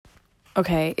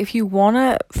Okay, if you want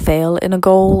to fail in a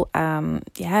goal,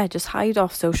 just hide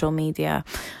off social media.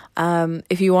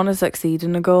 If you want to succeed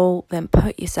in a goal, then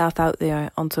put yourself out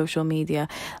there on social media.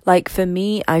 Like for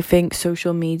me, I think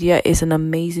social media is an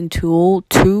amazing tool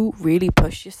to really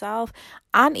push yourself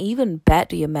and even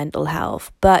better your mental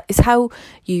health, but it's how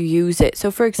you use it.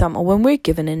 So for example, when we're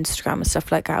given Instagram and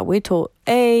stuff like that, we're taught,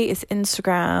 it's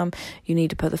Instagram, you need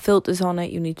to put the filters on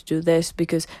it, you need to do this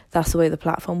because that's the way the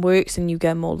platform works and you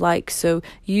get more likes. So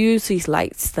you use these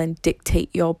likes then dictate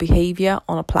your behavior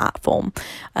on a platform.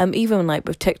 Even like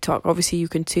with TikTok, obviously you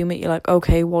consume it, you're like,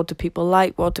 okay, what do people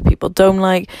like, what do people don't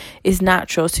like, is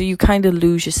natural. So you kind of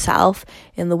lose yourself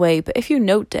in the way. But if you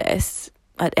notice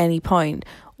at any point,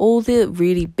 all the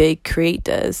really big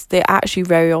creators, they're actually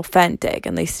very authentic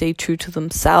and they stay true to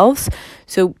themselves.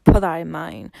 So put that in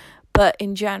mind. But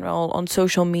in general, on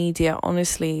social media,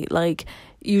 honestly, like,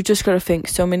 you just got to think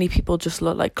so many people just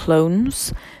look like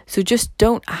clones. So just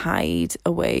don't hide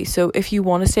away. So if you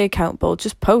want to stay accountable,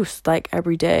 just post like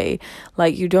every day.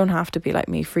 Like, you don't have to be like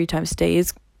me 3 times a day.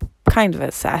 Is kind of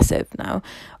excessive now.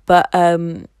 But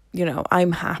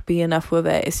I'm happy enough with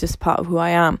it. It's just part of who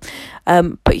I am.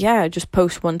 But yeah, just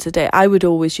post once a day. I would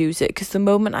always use it because the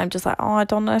moment I'm just like, I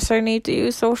don't necessarily need to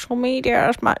use social media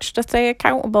as much to stay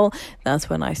accountable, that's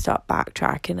when I start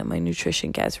backtracking and my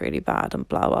nutrition gets really bad and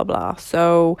blah, blah, blah.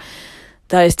 So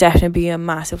that is definitely a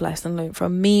massive lesson learned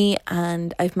from me,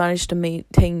 and I've managed to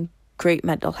maintain great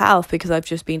mental health because I've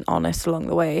just been honest along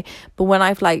the way. But when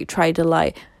I've tried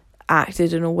to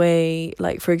acted in a way,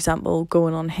 like for example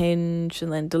going on Hinge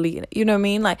and then deleting it, you know what I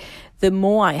mean, like the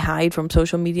more I hide from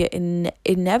social media,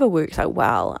 it never works out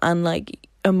well, and like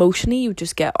emotionally you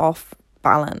just get off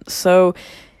balance. So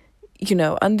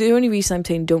and the only reason I'm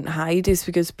saying don't hide is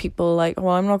because people are like,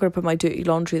 well, I'm not going to put my dirty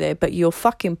laundry there, but you'll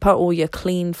fucking put all your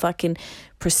clean fucking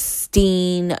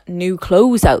pristine new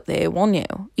clothes out there, won't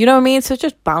you? You know what I mean? So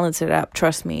just balance it up.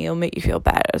 Trust me, it'll make you feel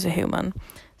better as a human.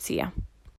 See ya.